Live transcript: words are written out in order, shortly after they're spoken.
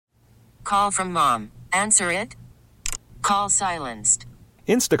Call from mom. Answer it. Call silenced.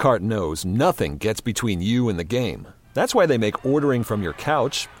 Instacart knows nothing gets between you and the game. That's why they make ordering from your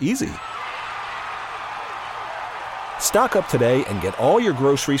couch easy. Stock up today and get all your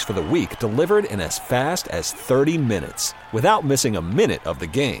groceries for the week delivered in as fast as 30 minutes without missing a minute of the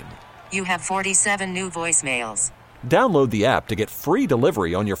game. You have 47 new voicemails. Download the app to get free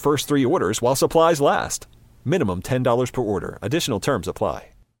delivery on your first 3 orders while supplies last. Minimum $10 per order. Additional terms apply.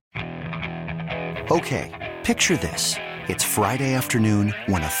 Okay, picture this. It's Friday afternoon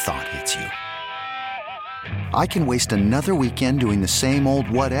when a thought hits you. I can waste another weekend doing the same old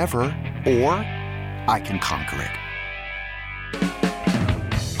whatever, or I can conquer it.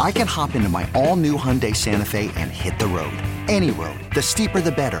 I can hop into my all-new Hyundai Santa Fe and hit the road. Any road. The steeper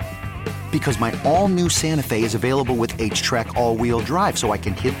the better. Because my all-new Santa Fe is available with H-Track all-wheel drive, so I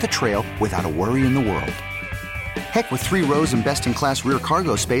can hit the trail without a worry in the world. Heck, with 3 rows and best-in-class rear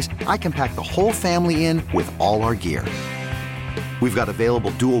cargo space, I can pack the whole family in with all our gear. We've got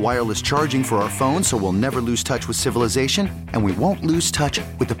available dual wireless charging for our phones, so we'll never lose touch with civilization, and we won't lose touch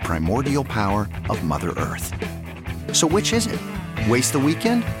with the primordial power of Mother Earth. So which is it? Waste the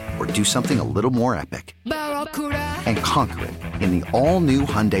weekend or do something a little more epic? And conquer it in the all-new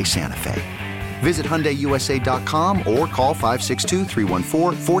Hyundai Santa Fe. Visit HyundaiUSA.com or call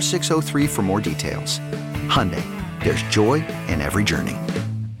 562-314-4603 for more details. Hyundai, there's joy in every journey.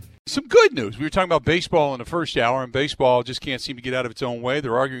 Some good news. We were talking about baseball in the first hour, and baseball just can't seem to get out of its own way.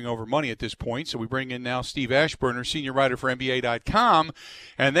 They're arguing over money at this point, so we bring in now Steve Ashburner, senior writer for NBA.com,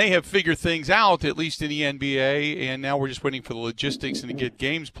 and they have figured things out, at least in the NBA, and now we're just waiting for the logistics and to get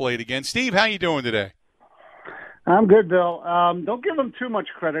games played again. Steve, how you doing today? I'm good, Bill. Don't give them too much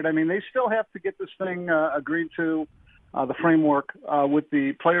credit. I mean, they still have to get this thing agreed to, the framework with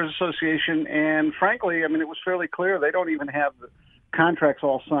the Players Association, and frankly, I mean, it was fairly clear they don't even have the contracts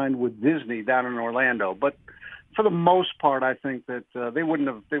all signed with Disney down in Orlando. But for the most part, I think that they wouldn't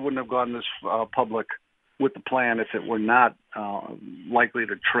have gone this public with the plan if it were not likely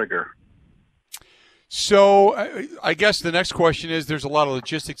to trigger. So I guess the next question is, there's a lot of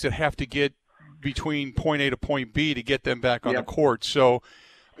logistics that have to get between point A to point B to get them back on the court. So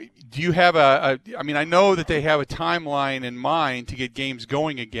do you have I mean, I know that they have a timeline in mind to get games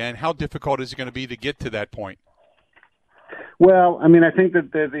going again. How difficult is it going to be to get to that point? Well, I mean, I think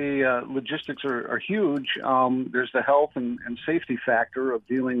that the logistics are huge. There's the health and safety factor of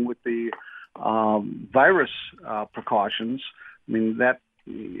dealing with the virus precautions. I mean, that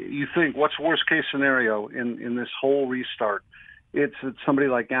you think, what's worst case scenario in this whole restart? It's somebody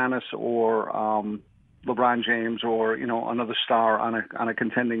like Giannis or LeBron James or another star on a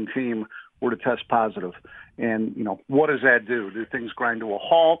contending team were to test positive. And, what does that do? Do things grind to a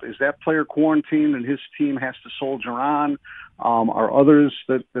halt? Is that player quarantined and his team has to soldier on? Are others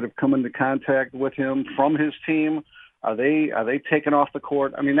that have come into contact with him from his team, are they taken off the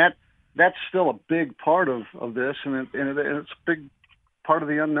court? I mean, that's still a big part of this, and it's a big part of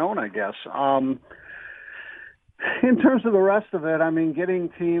the unknown, I guess. In terms of the rest of it, I mean, getting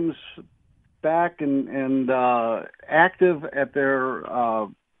teams back and active at their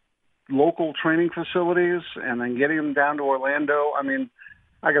local training facilities and then getting them down to Orlando. I mean,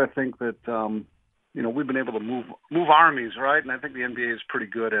 I got to think that, we've been able to move armies, right? And I think the NBA is pretty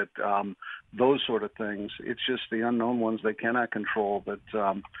good at those sort of things. It's just the unknown ones they cannot control. But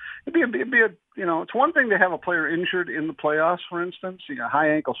it'd be it's one thing to have a player injured in the playoffs, for instance, high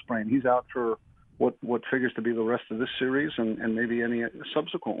ankle sprain. He's out for what figures to be the rest of this series and maybe any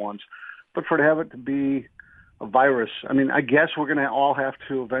subsequent ones. But for to have it to be a virus, I mean, I guess we're going to all have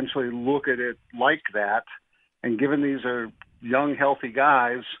to eventually look at it like that. And given these are young, healthy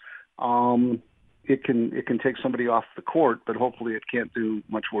guys, it can take somebody off the court, but hopefully it can't do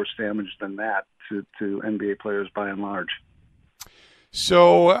much worse damage than that to NBA players by and large.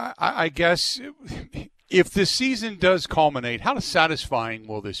 So I guess if the season does culminate, how satisfying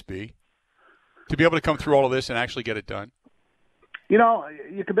will this be to be able to come through all of this and actually get it done? You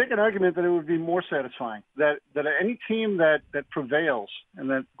could make an argument that it would be more satisfying, that any team that prevails and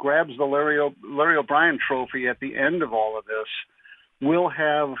that grabs the Larry O'Brien trophy at the end of all of this will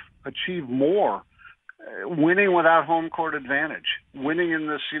have achieved more, winning without home court advantage, winning in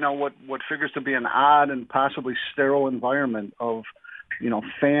this, what figures to be an odd and possibly sterile environment of,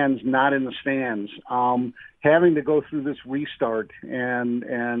 fans not in the stands, having to go through this restart and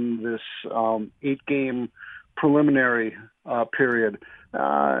this 8-game preliminary period.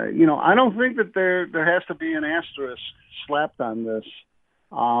 I don't think that there has to be an asterisk slapped on this,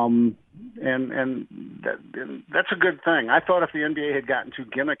 and that's a good thing. I thought if the NBA had gotten too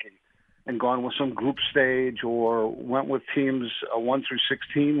gimmicky and gone with some group stage or went with teams 1 through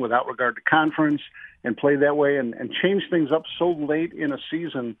 16 without regard to conference and played that way and changed things up so late in a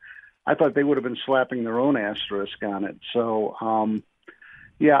season, I thought they would have been slapping their own asterisk on it. So,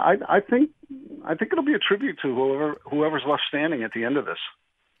 I think it'll be a tribute to whoever's left standing at the end of this.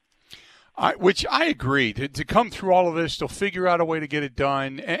 Which I agree. To come through all of this, to figure out a way to get it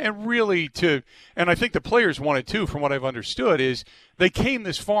done, and really and I think the players want it too, from what I've understood, is they came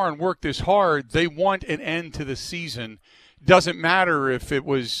this far and worked this hard. They want an end to the season. Doesn't matter if it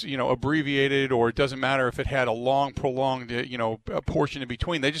was, abbreviated, or it doesn't matter if it had a long, prolonged, a portion in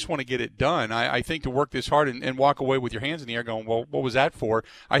between. They just want to get it done. I think to work this hard and walk away with your hands in the air going, well, what was that for?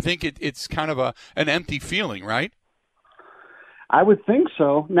 I think it's kind of an empty feeling, right? I would think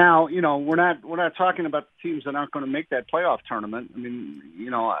so. Now, we're not talking about the teams that aren't going to make that playoff tournament. I mean,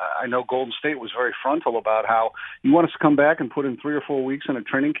 I know Golden State was very frontal about how you want us to come back and put in 3 or 4 weeks in a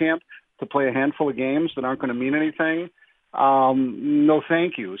training camp to play a handful of games that aren't going to mean anything. No,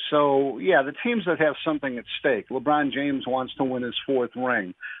 thank you. So, the teams that have something at stake. LeBron James wants to win his 4th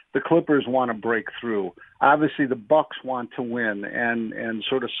ring. The Clippers want to break through. Obviously, the Bucks want to win and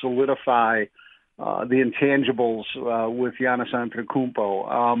sort of solidify the intangibles with Giannis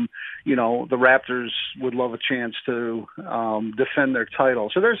Antetokounmpo. The Raptors would love a chance to defend their title.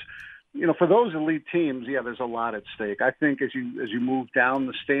 So there's, for those elite teams, there's a lot at stake. I think as you move down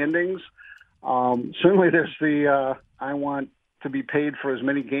the standings, certainly there's the I want to be paid for as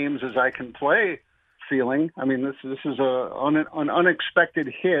many games as I can play feeling. I mean, this is an unexpected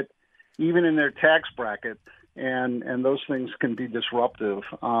hit, even in their tax bracket. And those things can be disruptive.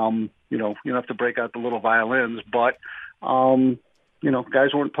 You don't have to break out the little violins, but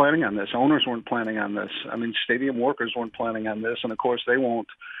guys weren't planning on this. Owners weren't planning on this. I mean, stadium workers weren't planning on this, and of course they won't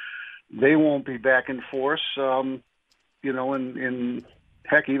be back in force. In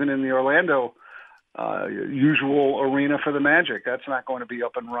heck, even in the Orlando usual arena for the Magic, that's not going to be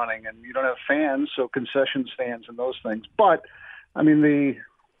up and running, and you don't have fans, so concession stands and those things. But I mean the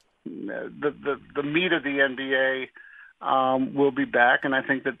meat of the NBA will be back, and I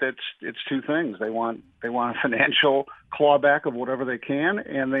think it's 2 things. They want a financial clawback of whatever they can,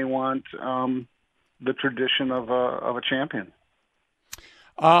 and they want the tradition of a champion.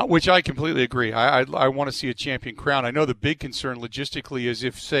 Which I completely agree. I want to see a champion crown. I know the big concern logistically is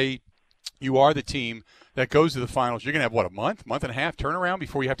if, say, you are the team that goes to the finals, you're going to have, a month and a half turnaround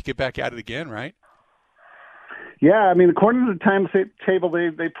before you have to get back at it again, right? Yeah, I mean, according to the timetable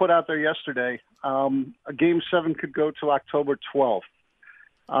they put out there yesterday, a Game 7 could go to October 12th.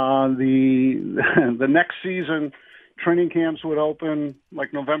 The next season, training camps would open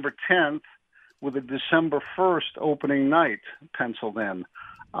like November 10th with a December 1st opening night penciled in.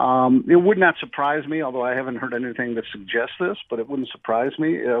 It would not surprise me, although I haven't heard anything that suggests this, but it wouldn't surprise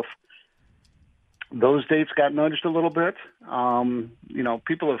me if those dates got nudged a little bit.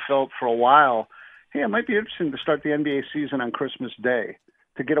 People have felt for a while, hey, it might be interesting to start the NBA season on Christmas Day,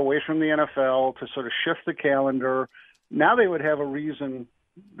 to get away from the NFL, to sort of shift the calendar. Now they would have a reason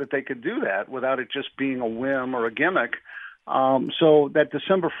that they could do that without it just being a whim or a gimmick. So that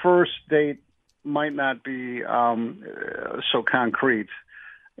December 1st date might not be so concrete.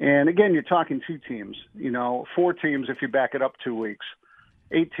 And again, you're talking 2 teams, 4 teams if you back it up 2 weeks,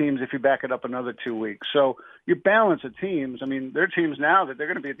 8 teams if you back it up another 2 weeks. So you balance of teams. I mean, there are teams now that they're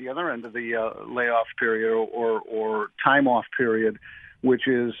going to be at the other end of the layoff period or time off period, which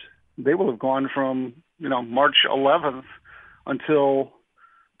is they will have gone from, March 11th until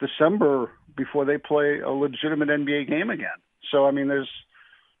December before they play a legitimate NBA game again. So, I mean,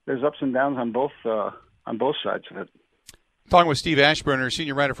 there's ups and downs on both sides of it. Talking with Steve Aschburner,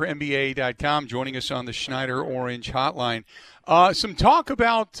 senior writer for NBA.com, joining us on the Schneider Orange Hotline. Some talk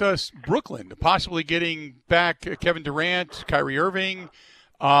about Brooklyn possibly getting back Kevin Durant, Kyrie Irving.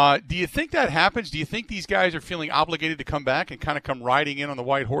 Do you think that happens? Do you think these guys are feeling obligated to come back and kind of come riding in on the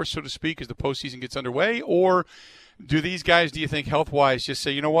white horse, so to speak, as the postseason gets underway? Or do these guys, do you think, health-wise, just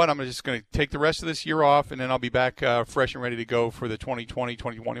say, you know what, I'm just going to take the rest of this year off, and then I'll be back fresh and ready to go for the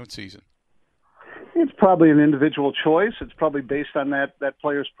 2020-2021 season? It's probably an individual choice. It's probably based on that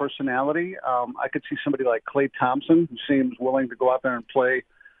player's personality. I could see somebody like Klay Thompson, who seems willing to go out there and play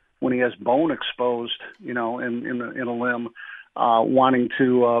when he has bone exposed, in a limb, wanting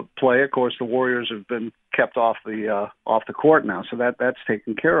to play. Of course, the Warriors have been kept off the court now, so that's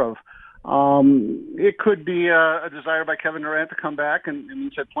taken care of. It could be a desire by Kevin Durant to come back, and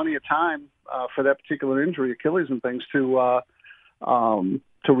he's had plenty of time for that particular injury, Achilles and things, to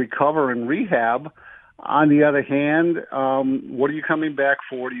recover and rehab. On the other hand, what are you coming back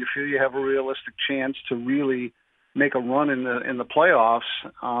for? Do you feel you have a realistic chance to really make a run in the playoffs,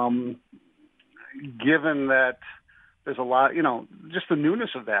 given that there's a lot, just the newness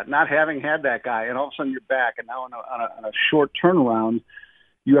of that, not having had that guy, and all of a sudden you're back, and now on a short turnaround,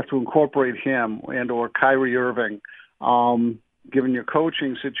 you have to incorporate him or Kyrie Irving, given your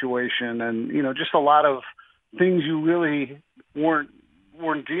coaching situation, and just a lot of things you really weren't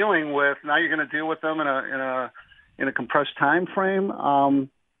dealing with. Now you're going to deal with them in a compressed time frame.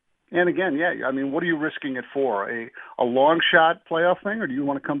 And again, what are you risking it for? A long shot playoff thing, or do you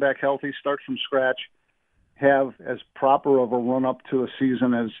want to come back healthy, start from scratch, have as proper of a run up to a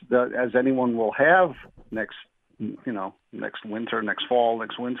season as anyone will have next winter, next fall,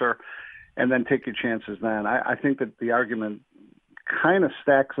 next winter, and then take your chances then? I think that the argument kind of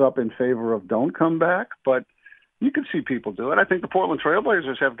stacks up in favor of don't come back, but you can see people do it. I think the Portland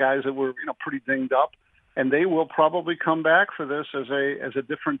Trailblazers have guys that were pretty dinged up, and they will probably come back for this as a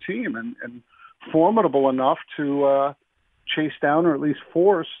different team and formidable enough to chase down or at least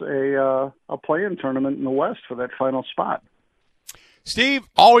force a play-in tournament in the West for that final spot. Steve,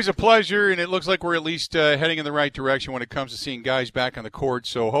 always a pleasure, and it looks like we're at least heading in the right direction when it comes to seeing guys back on the court.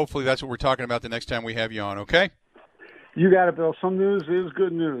 So hopefully that's what we're talking about the next time we have you on, okay? You got it, Bill. Some news is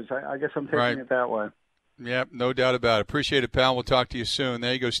good news. I guess I'm taking it that way. Yep, no doubt about it. Appreciate it, pal. We'll talk to you soon.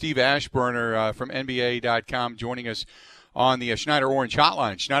 There you go. Steve Ashburner from NBA.com joining us on the Schneider Orange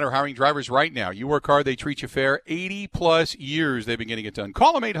Hotline. Schneider hiring drivers right now. You work hard, they treat you fair. 80-plus years they've been getting it done.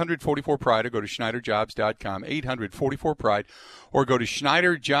 Call them 844-PRIDE or go to SchneiderJobs.com. 844-PRIDE or go to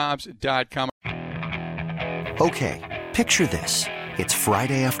SchneiderJobs.com. Okay, picture this. It's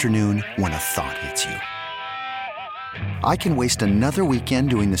Friday afternoon when a thought hits you. I can waste another weekend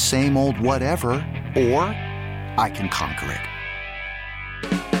doing the same old whatever, or I can conquer it.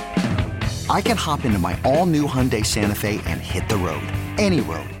 I can hop into my all-new Hyundai Santa Fe and hit the road. Any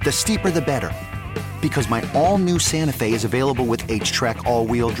road. The steeper, the better. Because my all-new Santa Fe is available with H-Track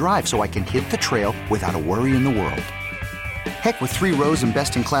all-wheel drive, so I can hit the trail without a worry in the world. Heck, with 3 rows and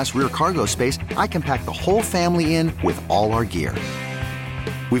best-in-class rear cargo space, I can pack the whole family in with all our gear.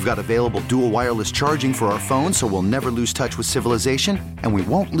 We've got available dual wireless charging for our phones, so we'll never lose touch with civilization, and we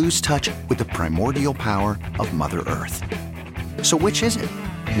won't lose touch with the primordial power of Mother Earth. So which is it?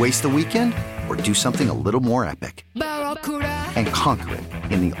 Waste the weekend or do something a little more epic? And conquer it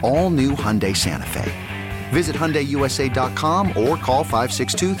in the all-new Hyundai Santa Fe. Visit HyundaiUSA.com or call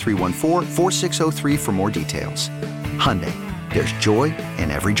 562-314-4603 for more details. Hyundai, there's joy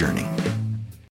in every journey.